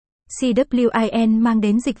cwin mang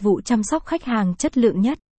đến dịch vụ chăm sóc khách hàng chất lượng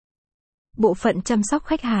nhất. Bộ phận chăm sóc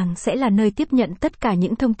khách hàng sẽ là nơi tiếp nhận tất cả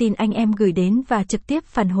những thông tin anh em gửi đến và trực tiếp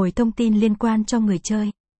phản hồi thông tin liên quan cho người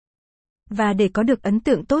chơi. Và để có được ấn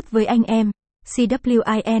tượng tốt với anh em,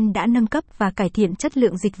 cwin đã nâng cấp và cải thiện chất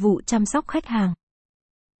lượng dịch vụ chăm sóc khách hàng.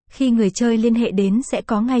 Khi người chơi liên hệ đến sẽ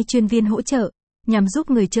có ngay chuyên viên hỗ trợ, nhằm giúp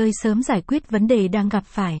người chơi sớm giải quyết vấn đề đang gặp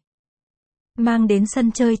phải. Mang đến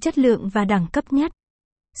sân chơi chất lượng và đẳng cấp nhất.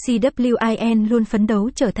 cwin luôn phấn đấu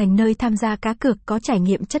trở thành nơi tham gia cá cược có trải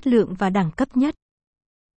nghiệm chất lượng và đẳng cấp nhất.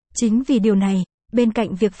 Chính vì điều này, bên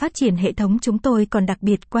cạnh việc phát triển hệ thống chúng tôi còn đặc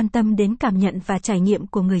biệt quan tâm đến cảm nhận và trải nghiệm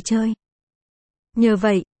của người chơi. Nhờ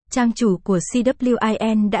vậy, trang chủ của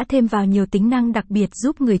cwin đã thêm vào nhiều tính năng đặc biệt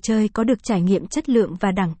giúp người chơi có được trải nghiệm chất lượng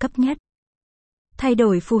và đẳng cấp nhất. Thay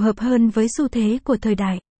đổi phù hợp hơn với xu thế của thời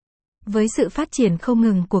đại. Với sự phát triển không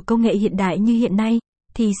ngừng của công nghệ hiện đại như hiện nay,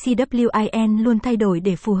 thì cwin luôn thay đổi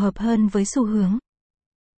để phù hợp hơn với xu hướng.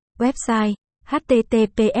 Website: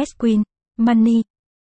 https://cwin.money